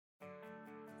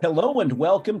Hello and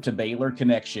welcome to Baylor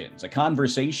Connections, a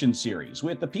conversation series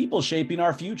with the people shaping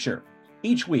our future.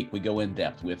 Each week we go in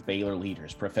depth with Baylor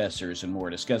leaders, professors, and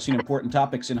more, discussing important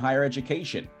topics in higher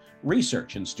education,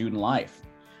 research, and student life.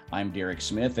 I'm Derek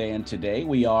Smith, and today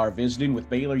we are visiting with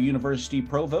Baylor University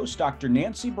Provost Dr.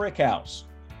 Nancy Brickhouse.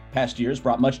 Past years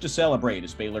brought much to celebrate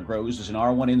as Baylor grows as an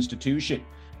R1 institution.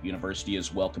 The university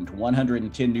has welcomed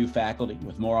 110 new faculty,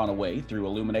 with more on the way through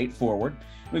Illuminate Forward.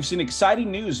 We've seen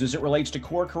exciting news as it relates to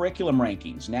core curriculum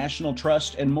rankings, national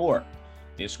trust, and more.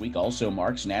 This week also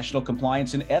marks National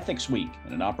Compliance and Ethics Week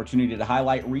and an opportunity to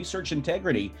highlight research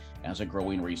integrity as a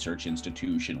growing research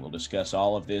institution. We'll discuss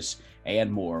all of this and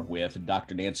more with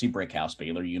Dr. Nancy Brickhouse,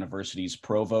 Baylor University's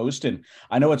provost. And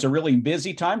I know it's a really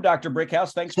busy time, Dr.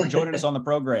 Brickhouse. Thanks for joining us on the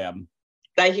program.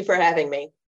 Thank you for having me.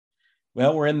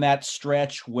 Well, we're in that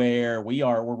stretch where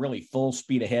we're really full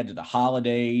speed ahead to the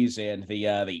holidays and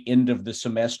the end of the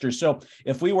semester. So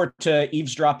if we were to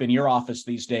eavesdrop in your office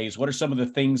these days, what are some of the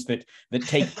things that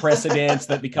take precedence,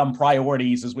 that become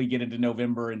priorities as we get into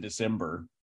November and December?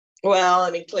 Well, I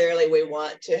mean, clearly we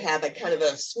want to have a kind of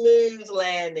a smooth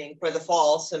landing for the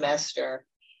fall semester.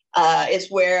 It's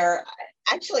where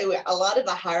actually a lot of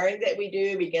the hiring that we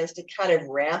do begins to kind of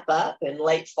ramp up in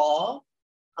late fall.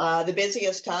 The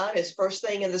busiest time is first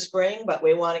thing in the spring, but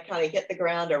we want to kind of hit the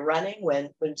ground running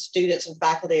when students and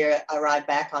faculty arrive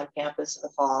back on campus in the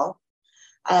fall.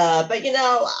 But,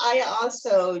 I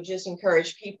also just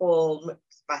encourage people,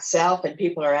 myself and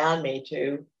people around me,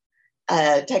 to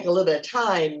take a little bit of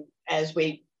time as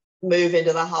we move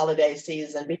into the holiday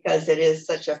season, because it is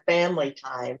such a family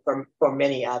time for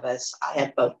many of us. I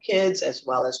have both kids as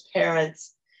well as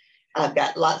parents. I've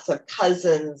got lots of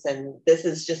cousins, and this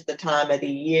is just the time of the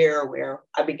year where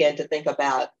I begin to think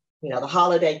about, the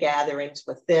holiday gatherings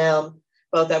with them,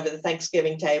 both over the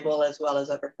Thanksgiving table as well as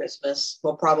over Christmas.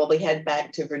 We'll probably head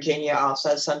back to Virginia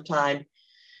also sometime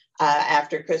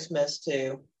after Christmas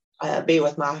to be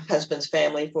with my husband's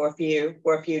family for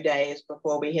a few days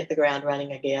before we hit the ground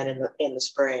running again in the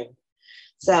spring.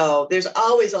 So there's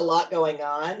always a lot going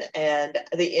on, and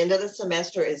the end of the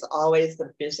semester is always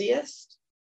the busiest.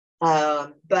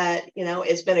 But,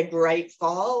 it's been a great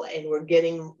fall, and we're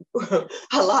getting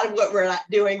a lot of what we're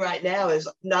doing right now is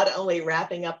not only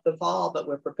wrapping up the fall, but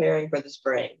we're preparing for the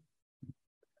spring.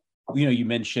 You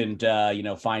mentioned,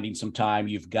 finding some time.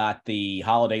 You've got the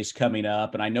holidays coming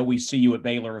up, and I know we see you at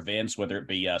Baylor events, whether it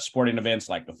be sporting events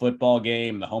like the football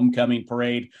game, the homecoming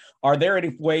parade. Are there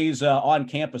any ways on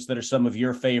campus that are some of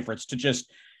your favorites to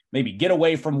just maybe get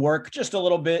away from work just a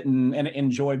little bit and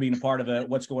enjoy being a part of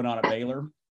what's going on at Baylor?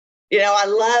 I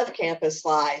love campus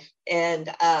life,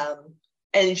 and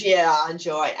yeah, I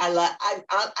enjoy.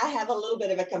 I have a little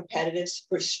bit of a competitive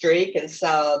streak, and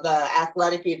so the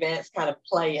athletic events kind of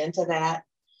play into that.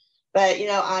 But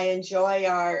I enjoy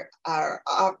our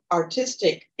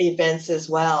artistic events as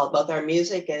well, both our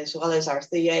music as well as our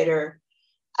theater.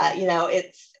 We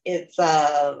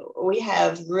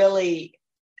have really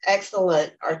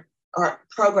excellent art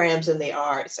programs in the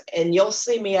arts, and you'll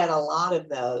see me at a lot of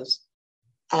those.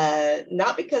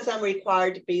 Not because I'm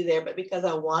required to be there, but because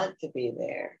I want to be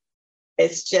there.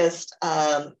 It's just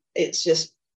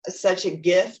such a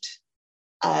gift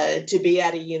to be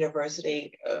at a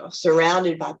university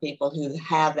surrounded by people who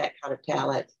have that kind of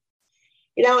talent.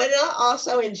 And I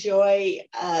also enjoy,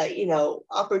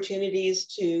 opportunities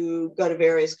to go to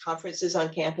various conferences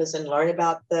on campus and learn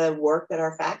about the work that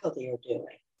our faculty are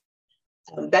doing.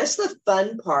 That's the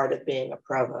fun part of being a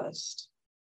provost.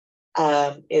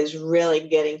 Is really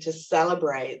getting to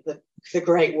celebrate the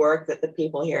great work that the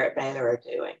people here at Baylor are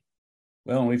doing.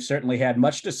 Well, we've certainly had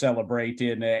much to celebrate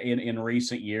in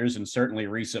recent years, and certainly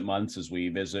recent months as we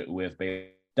visit with Baylor.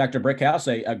 Dr.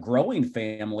 Brickhouse, a growing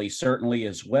family certainly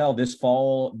as well. This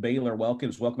fall, Baylor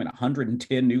welcoming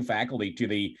 110 new faculty to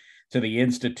the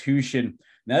institution.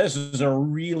 Now, this is a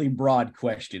really broad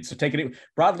question. So taking it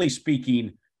broadly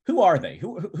speaking, who are they?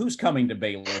 Who's coming to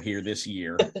Baylor here this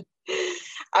year?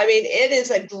 I mean,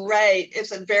 it's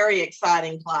a very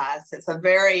exciting class. It's a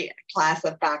very class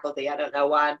of faculty. I don't know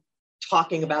why I'm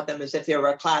talking about them as if they were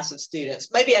a class of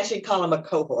students. Maybe I should call them a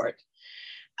cohort.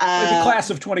 The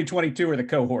class of 2022 or the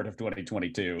cohort of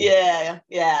 2022. Yeah.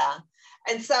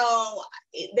 And so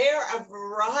there are a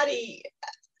variety.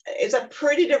 It's a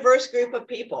pretty diverse group of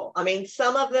people. I mean,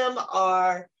 some of them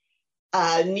are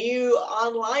new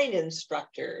online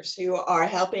instructors who are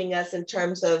helping us in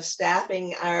terms of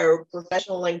staffing our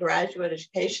professional and graduate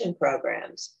education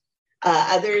programs.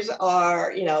 Others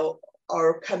are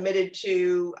committed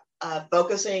to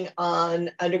focusing on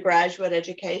undergraduate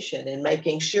education and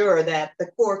making sure that the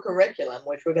core curriculum,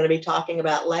 which we're going to be talking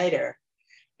about later,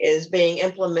 is being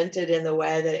implemented in the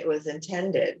way that it was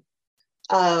intended.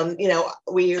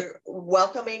 We're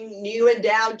welcoming new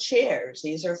endowed chairs.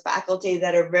 These are faculty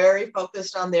that are very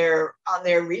focused on their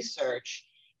research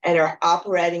and are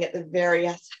operating at the very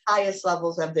highest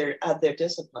levels of their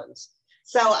disciplines.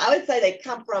 So I would say they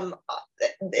come from,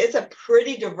 it's a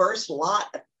pretty diverse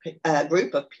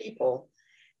group of people.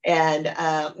 And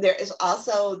there is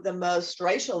also the most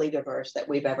racially diverse that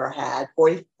we've ever had,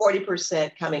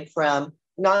 40% coming from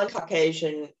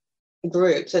non-Caucasian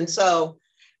groups. And so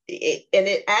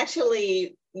it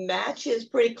actually matches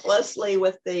pretty closely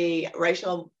with the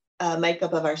racial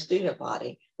makeup of our student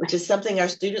body, which is something our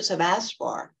students have asked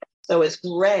for. So it's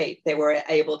great that we're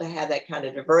able to have that kind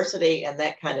of diversity and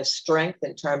that kind of strength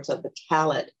in terms of the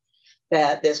talent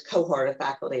that this cohort of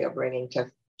faculty are bringing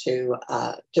to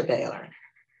Baylor.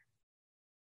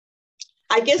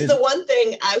 I guess the one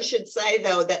thing I should say,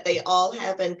 though, that they all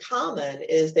have in common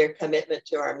is their commitment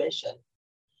to our mission.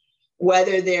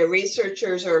 Whether they're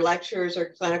researchers or lecturers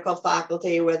or clinical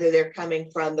faculty, whether they're coming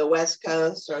from the West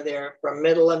Coast or they're from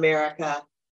Middle America,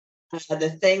 the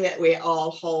thing that we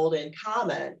all hold in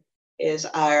common is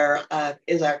our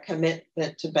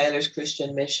commitment to Baylor's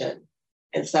Christian mission.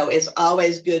 And so it's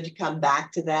always good to come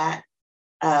back to that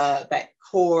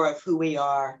core of who we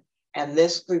are. And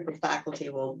this group of faculty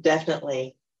will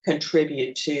definitely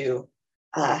contribute to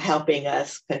helping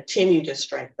us continue to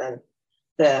strengthen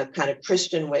the kind of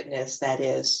Christian witness that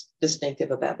is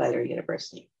distinctive about Baylor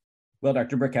University. Well,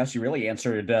 Dr. Brickhouse, you really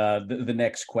answered the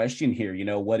next question here.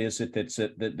 What is it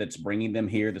that's bringing them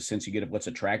here? The sense you get of what's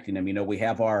attracting them. We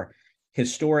have our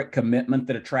historic commitment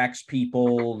that attracts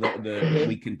people.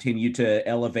 We continue to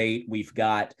elevate. We've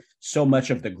got so much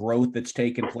of the growth that's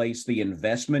taken place, the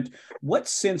investment. What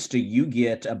sense do you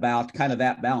get about kind of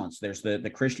that balance? There's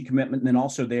the Christian commitment, and then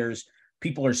also there's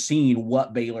people are seeing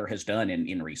what Baylor has done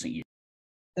in recent years.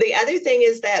 The other thing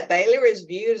is that Baylor is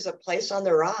viewed as a place on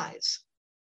the rise.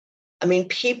 I mean,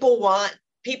 people want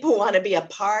to be a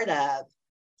part of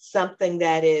something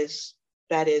that is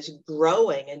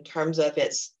growing in terms of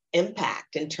its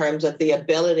impact, in terms of the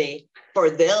ability for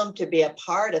them to be a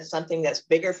part of something that's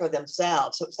bigger for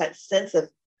themselves. So it's that sense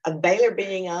of Baylor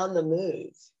being on the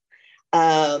move,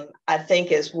 I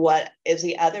think is what is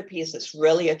the other piece that's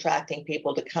really attracting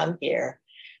people to come here.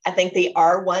 I think the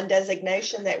R1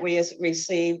 designation that we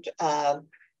received at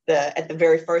the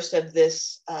very first of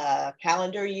this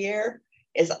calendar year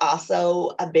is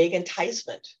also a big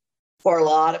enticement for a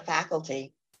lot of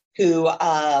faculty who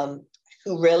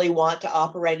really want to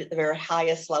operate at the very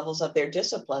highest levels of their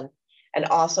discipline and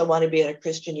also want to be at a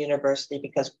Christian university,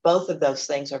 because both of those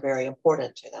things are very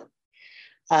important to them.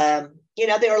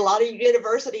 There are a lot of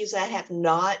universities that have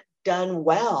not done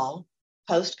well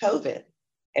post-COVID.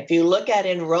 If you look at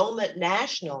enrollment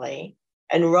nationally,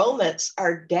 enrollments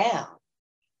are down.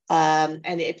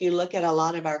 And if you look at a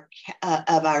lot of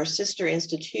our sister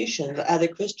institutions, other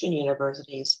Christian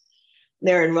universities,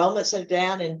 their enrollments are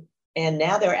down and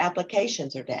now their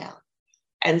applications are down.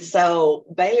 And so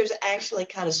Baylor's actually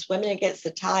kind of swimming against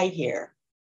the tide here.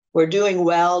 We're doing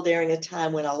well during a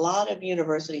time when a lot of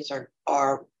universities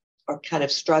are kind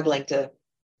of struggling to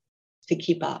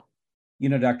keep up.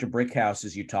 Dr. Brickhouse,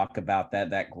 as you talk about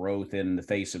that growth in the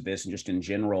face of this and just in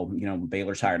general,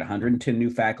 Baylor's hired 110 new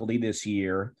faculty this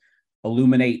year.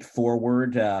 Illuminate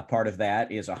Forward, part of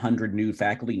that is 100 new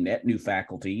faculty, net new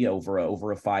faculty over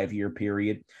a 5-year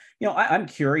period. I'm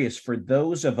curious, for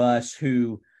those of us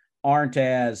who aren't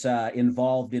as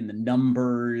involved in the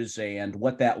numbers and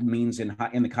what that means in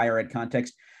the higher ed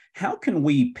context, how can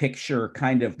we picture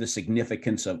kind of the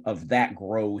significance of that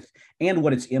growth and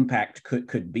what its impact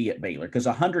could be at Baylor? Because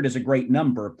 100 is a great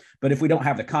number, but if we don't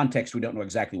have the context, we don't know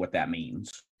exactly what that means.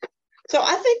 So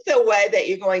I think the way that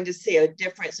you're going to see a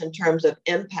difference in terms of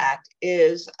impact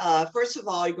is, first of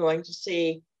all, you're going to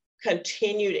see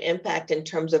continued impact in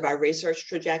terms of our research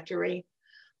trajectory.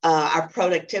 Our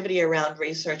productivity around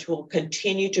research will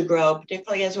continue to grow,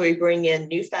 particularly as we bring in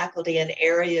new faculty in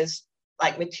areas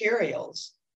like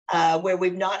materials, where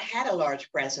we've not had a large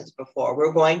presence before.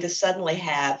 We're going to suddenly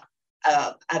have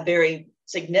a very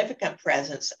significant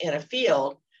presence in a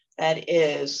field that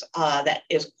is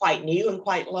quite new and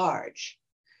quite large.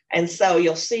 And so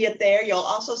you'll see it there. You'll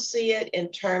also see it in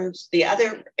terms, the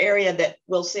other area that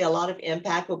we'll see a lot of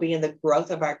impact will be in the growth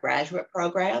of our graduate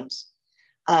programs.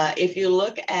 If you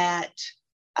look at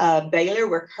Baylor,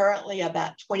 we're currently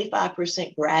about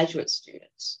 25% graduate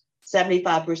students,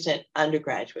 75%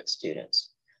 undergraduate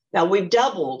students. Now, we've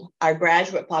doubled our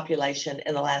graduate population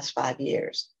in the last 5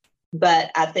 years.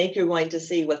 But I think you're going to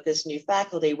see with this new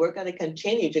faculty, we're going to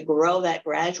continue to grow that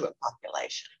graduate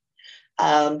population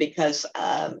because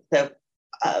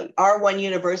R1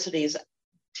 universities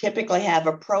typically have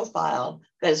a profile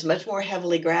that is much more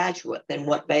heavily graduate than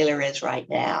what Baylor is right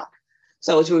now.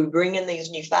 So as we bring in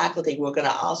these new faculty, we're going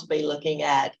to also be looking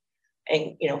at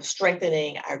and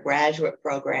strengthening our graduate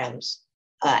programs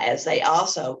as they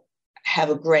also have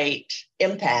a great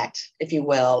impact, if you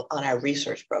will, on our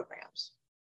research programs.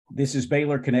 This is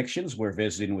Baylor Connections. We're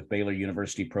visiting with Baylor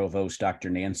University Provost Dr.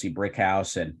 Nancy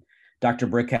Brickhouse. And Dr.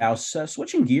 Brickhouse,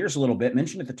 switching gears a little bit,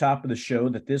 mentioned at the top of the show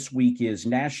that this week is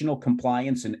National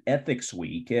Compliance and Ethics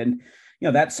Week. And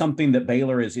that's something that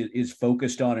Baylor is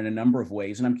focused on in a number of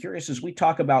ways. And I'm curious, as we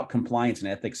talk about compliance and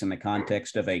ethics in the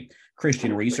context of a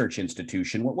Christian research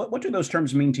institution, what do those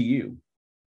terms mean to you?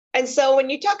 And so when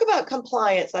you talk about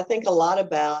compliance, I think a lot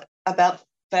about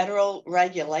federal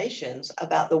regulations,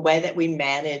 about the way that we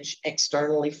manage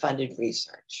externally funded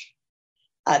research.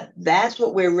 That's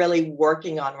what we're really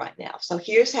working on right now. So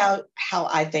here's how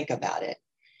I think about it.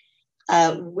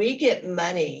 We get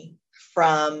money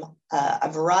from a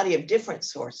variety of different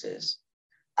sources.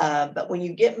 But when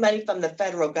you get money from the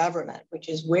federal government, which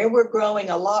is where we're growing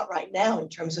a lot right now in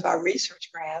terms of our research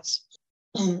grants,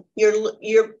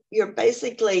 you're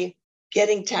basically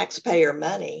getting taxpayer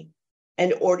money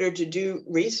in order to do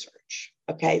research.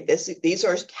 Okay, these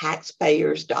are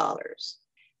taxpayers' dollars.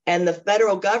 And the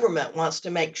federal government wants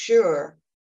to make sure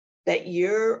that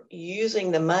you're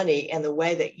using the money in the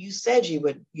way that you said you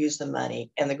would use the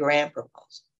money in the grant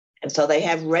proposal. And so they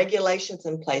have regulations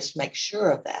in place to make sure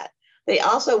of that. They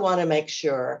also want to make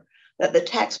sure that the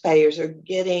taxpayers are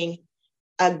getting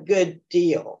a good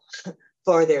deal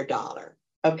for their dollar,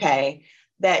 okay?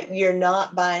 That you're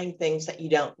not buying things that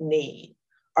you don't need,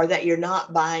 or that you're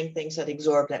not buying things at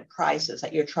exorbitant prices,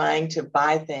 that you're trying to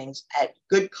buy things at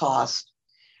good cost.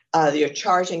 You're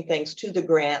charging things to the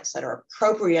grants that are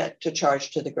appropriate to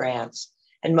charge to the grants.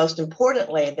 And most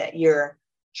importantly, that you're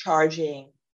charging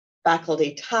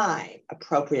faculty time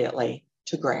appropriately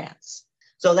to grants.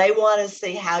 So they want to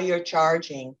see how you're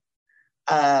charging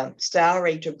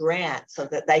salary to grants so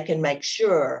that they can make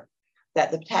sure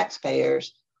that the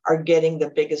taxpayers are getting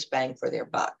the biggest bang for their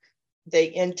buck.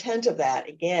 The intent of that,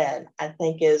 again, I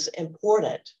think is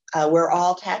important. We're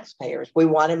all taxpayers. We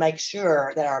want to make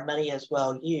sure that our money is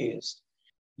well used.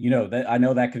 I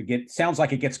know that sounds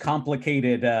like it gets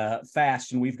complicated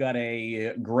fast, and we've got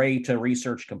a great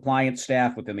research compliance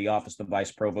staff within the Office of the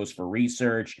Vice Provost for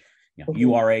Research.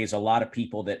 URAs, a lot of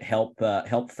people that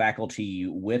help faculty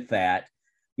with that.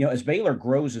 As Baylor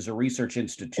grows as a research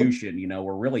institution,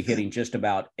 we're really hitting just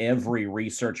about every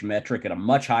research metric at a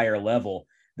much higher level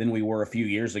than we were a few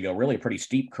years ago, really a pretty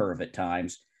steep curve at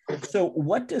times. So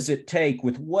what does it take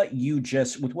with what you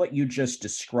just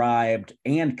described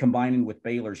and combining with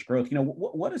Baylor's growth?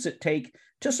 What does it take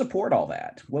to support all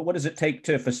that? What does it take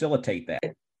to facilitate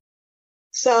that?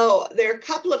 So there are a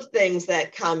couple of things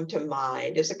that come to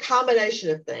mind. It's a combination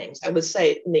of things. I would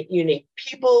say you need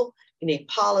people, you need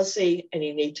policy, and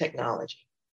you need technology.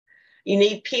 You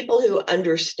need people who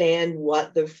understand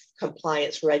what the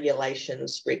compliance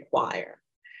regulations require.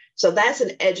 So that's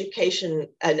an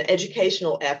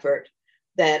educational effort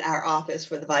that our Office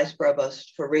for the Vice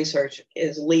Provost for Research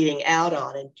is leading out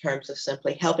on, in terms of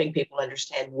simply helping people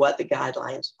understand what the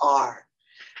guidelines are,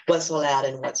 what's allowed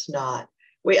and what's not.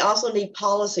 We also need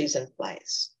policies in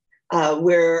place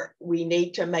where we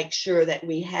need to make sure that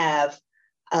we have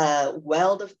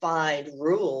well-defined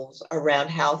rules around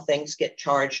how things get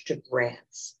charged to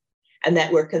grants, and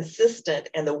that we're consistent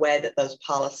in the way that those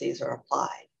policies are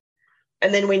applied.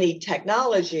 And then we need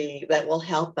technology that will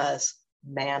help us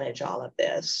manage all of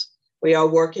this. We are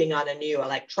working on a new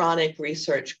electronic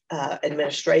research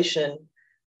administration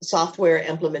software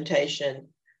implementation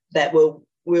that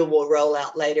we will roll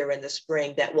out later in the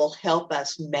spring, that will help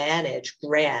us manage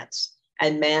grants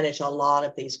and manage a lot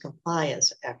of these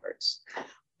compliance efforts.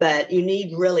 But you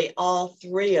need really all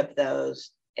three of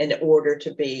those in order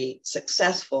to be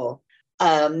successful.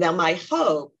 Now, my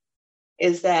hope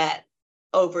is that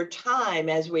over time,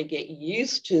 as we get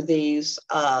used to these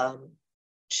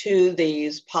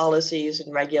policies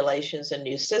and regulations and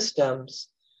new systems,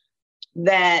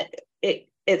 that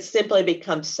it simply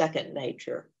becomes second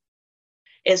nature.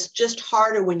 It's just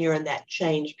harder when you're in that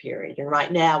change period. And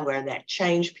right now we're in that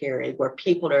change period where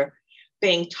people are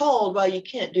being told, well, you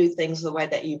can't do things the way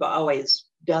that you've always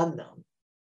done them.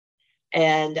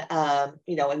 And,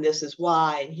 and this is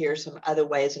why, and here's some other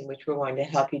ways in which we're going to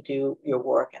help you do your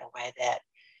work in a way that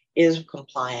is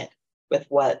compliant with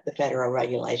what the federal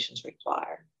regulations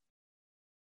require.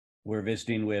 We're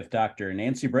visiting with Dr.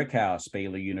 Nancy Brickhouse,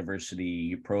 Baylor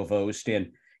University Provost.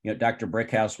 And, Dr.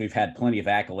 Brickhouse, we've had plenty of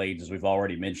accolades, as we've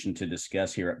already mentioned, to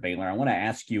discuss here at Baylor. I want to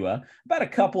ask you about a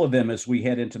couple of them as we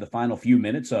head into the final few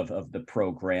minutes of the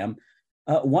program.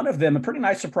 One of them, a pretty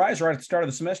nice surprise right at the start of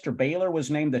the semester, Baylor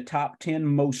was named the top 10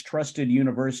 most trusted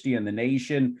university in the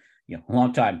nation, a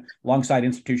long time, alongside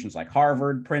institutions like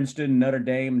Harvard, Princeton, Notre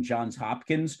Dame, Johns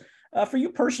Hopkins. For you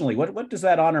personally, what does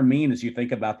that honor mean as you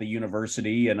think about the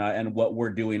university and what we're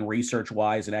doing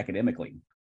research-wise and academically?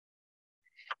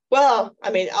 Well,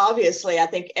 I mean, obviously, I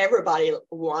think everybody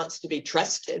wants to be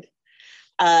trusted.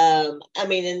 And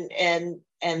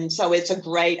so it's a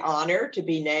great honor to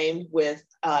be named with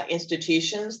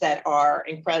institutions that are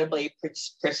incredibly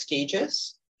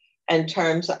prestigious in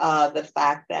terms of the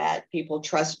fact that people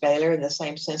trust Baylor in the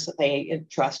same sense that they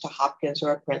trust a Hopkins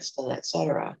or a Princeton, et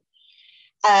cetera.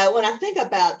 When I think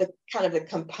about the kind of the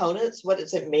components, what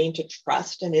does it mean to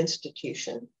trust an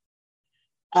institution?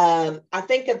 I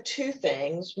think of two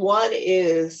things. One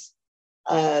is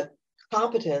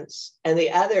competence, and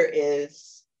the other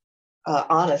is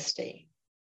honesty.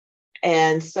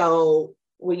 And so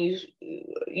when you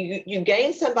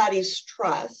gain somebody's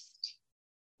trust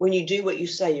when you do what you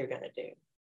say you're going to do.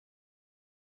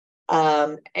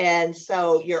 And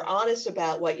so you're honest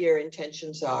about what your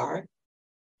intentions are,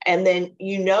 and then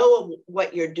you know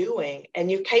what you're doing, and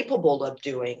you're capable of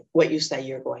doing what you say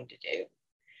you're going to do.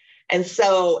 And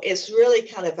so it's really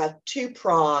kind of a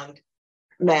two-pronged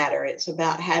matter. It's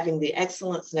about having the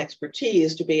excellence and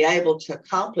expertise to be able to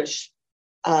accomplish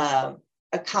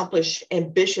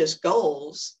ambitious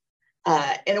goals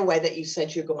in a way that you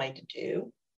said you're going to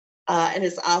do. And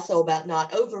it's also about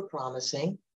not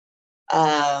over-promising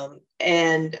again,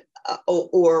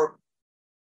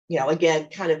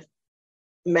 kind of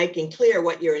making clear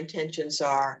what your intentions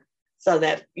are, so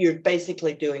that you're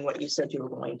basically doing what you said you were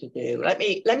going to do. Let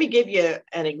me give you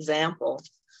an example.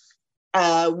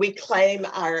 We claim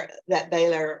that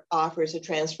Baylor offers a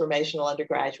transformational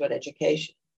undergraduate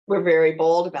education. We're very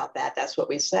bold about that. That's what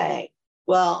we say.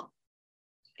 Well,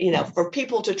 for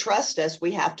people to trust us,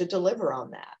 we have to deliver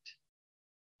on that.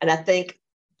 And I think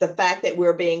the fact that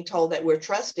we're being told that we're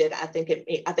trusted, I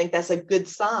think that's a good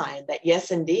sign that, yes,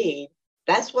 indeed,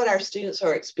 that's what our students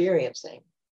are experiencing.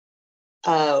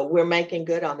 We're making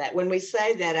good on that. When we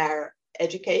say that our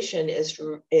education is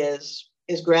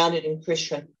grounded in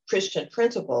Christian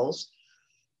principles,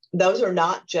 those are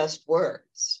not just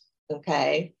words.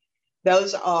 Okay,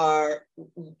 those are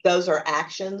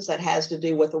actions that has to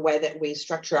do with the way that we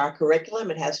structure our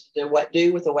curriculum. It has to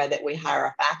do with the way that we hire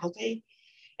our faculty.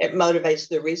 It motivates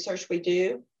the research we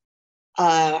do,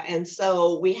 and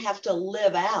so we have to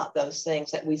live out those things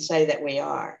that we say that we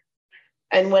are.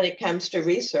 And when it comes to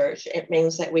research, it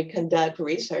means that we conduct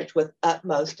research with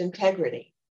utmost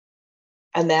integrity.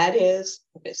 And that is,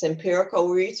 if it's empirical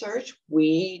research,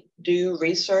 we do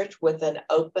research with an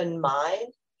open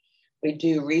mind. We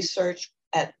do research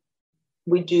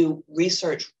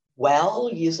well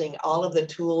using all of the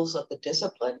tools of the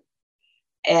discipline.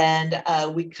 And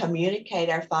we communicate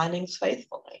our findings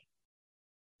faithfully.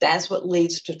 That's what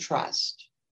leads to trust.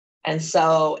 And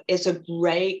so it's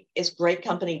great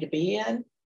company to be in.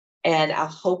 And I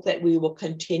hope that we will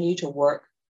continue to work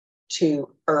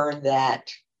to earn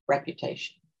that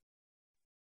reputation.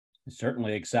 It's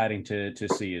certainly exciting to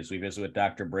see as we visit with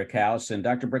Dr. Brickhouse. And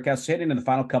Dr. Brickhouse, heading into the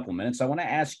final couple of minutes, I want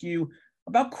to ask you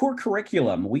about core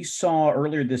curriculum. We saw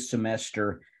earlier this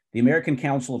semester, the American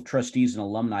Council of Trustees and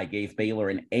Alumni gave Baylor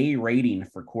an A rating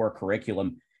for core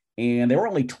curriculum. And there were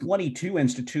only 22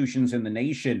 institutions in the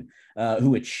nation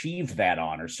who achieved that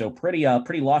honor. So pretty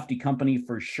lofty company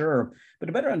for sure. But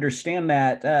to better understand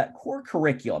that, core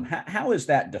curriculum, how is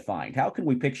that defined? How can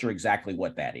we picture exactly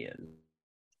what that is?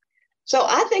 So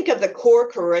I think of the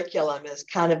core curriculum as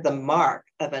kind of the mark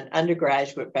of an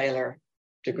undergraduate Baylor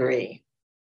degree.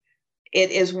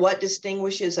 It is what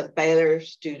distinguishes a Baylor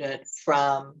student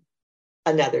from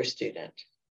another student.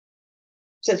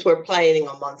 Since we're playing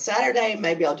them on Saturday,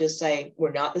 maybe I'll just say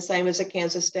we're not the same as a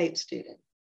Kansas State student.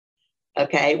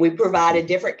 Okay, we provide a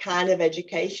different kind of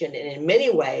education. And in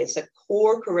many ways, the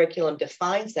core curriculum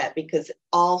defines that because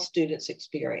all students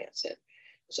experience it. It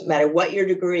doesn't matter what your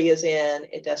degree is in.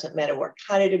 It doesn't matter what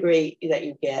kind of degree that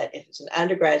you get. If it's an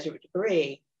undergraduate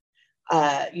degree,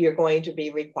 you're going to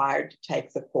be required to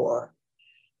take the core.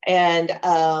 And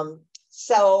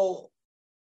so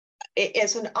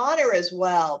it's an honor as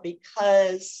well,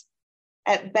 because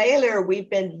at Baylor, we've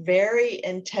been very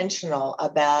intentional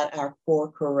about our core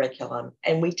curriculum,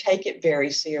 and we take it very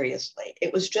seriously.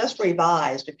 It was just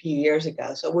revised a few years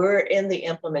ago, so we're in the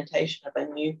implementation of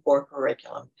a new core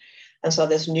curriculum. And so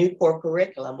this new core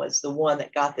curriculum was the one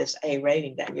that got this A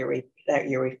rating that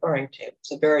you're referring to.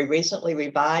 It's a very recently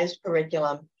revised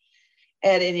curriculum,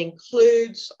 and it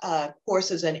includes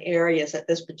courses in areas that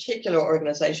this particular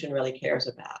organization really cares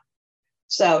about.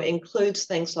 So it includes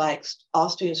things like all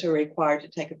students are required to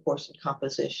take a course in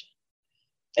composition,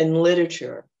 in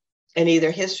literature, in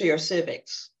either history or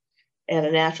civics, and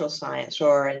a natural science,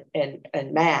 or in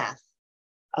math.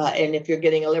 And if you're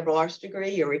getting a liberal arts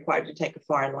degree, you're required to take a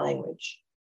foreign language.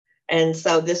 And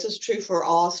so this is true for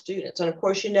all students. And of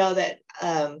course, you know that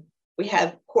we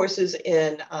have courses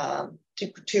in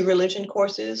two religion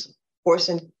courses, course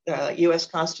in U.S.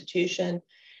 Constitution.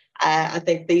 I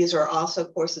think these are also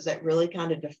courses that really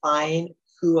kind of define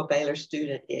who a Baylor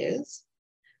student is.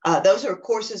 Those are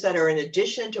courses that are in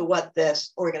addition to what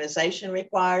this organization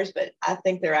requires, but I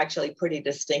think they're actually pretty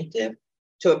distinctive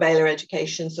to a Baylor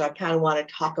education. So I kind of want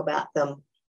to talk about them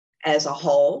as a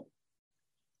whole.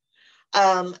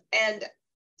 And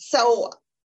so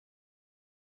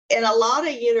in a lot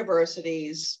of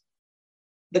universities,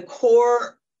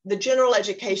 the general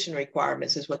education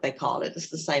requirements is what they call it. It's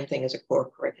the same thing as a core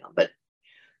curriculum, but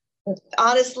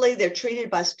honestly, they're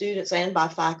treated by students and by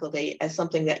faculty as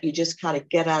something that you just kind of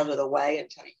get out of the way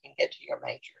until you can get to your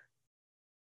major.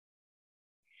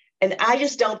 And I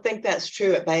just don't think that's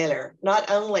true at Baylor. Not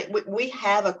only, we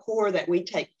have a core that we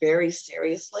take very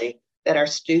seriously, that our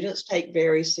students take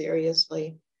very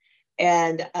seriously,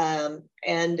 and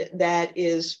that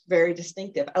is very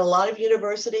distinctive. At a lot of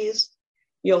universities,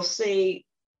 you'll see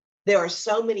there are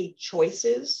so many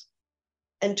choices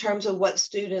in terms of what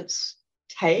students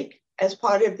take as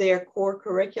part of their core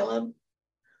curriculum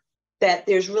that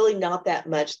there's really not that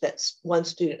much that one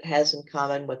student has in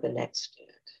common with the next student.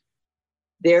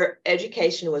 Their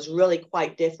education was really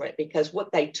quite different because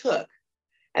what they took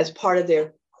as part of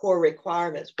their core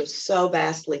requirements was so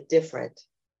vastly different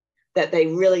that they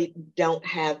really don't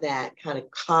have that kind of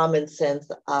common sense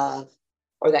of,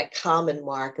 or that common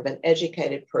mark of an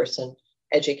educated person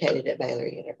educated at Baylor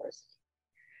University.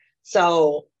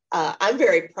 So I'm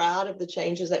very proud of the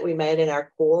changes that we made in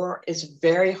our core. It's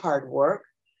very hard work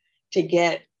to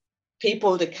get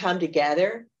people to come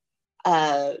together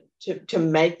to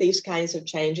make these kinds of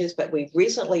changes, but we've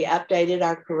recently updated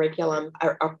our curriculum,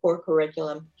 our core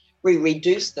curriculum. We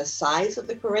reduced the size of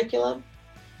the curriculum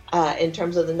in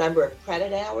terms of the number of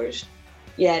credit hours.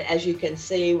 Yet, as you can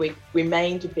see, we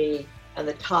remain to be on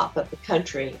the top of the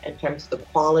country in terms of the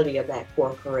quality of that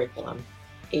core curriculum,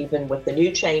 even with the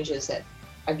new changes that,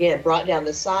 again, brought down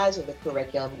the size of the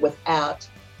curriculum without,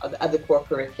 of the core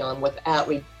curriculum, without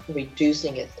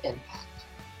reducing its impact.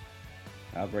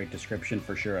 A great description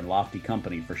for sure, and lofty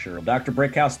company for sure. Dr.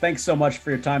 Brickhouse, thanks so much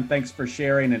for your time. Thanks for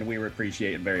sharing, and we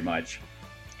appreciate it very much.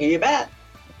 You bet.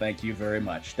 Thank you very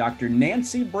much. Dr.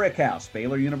 Nancy Brickhouse,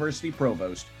 Baylor University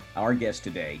Provost, our guest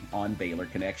today on Baylor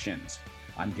Connections.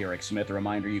 I'm Derek Smith. A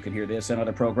reminder, you can hear this and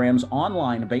other programs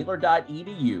online at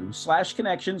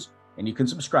baylor.edu/connections, and you can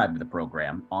subscribe to the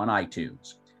program on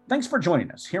iTunes. Thanks for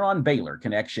joining us here on Baylor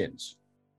Connections.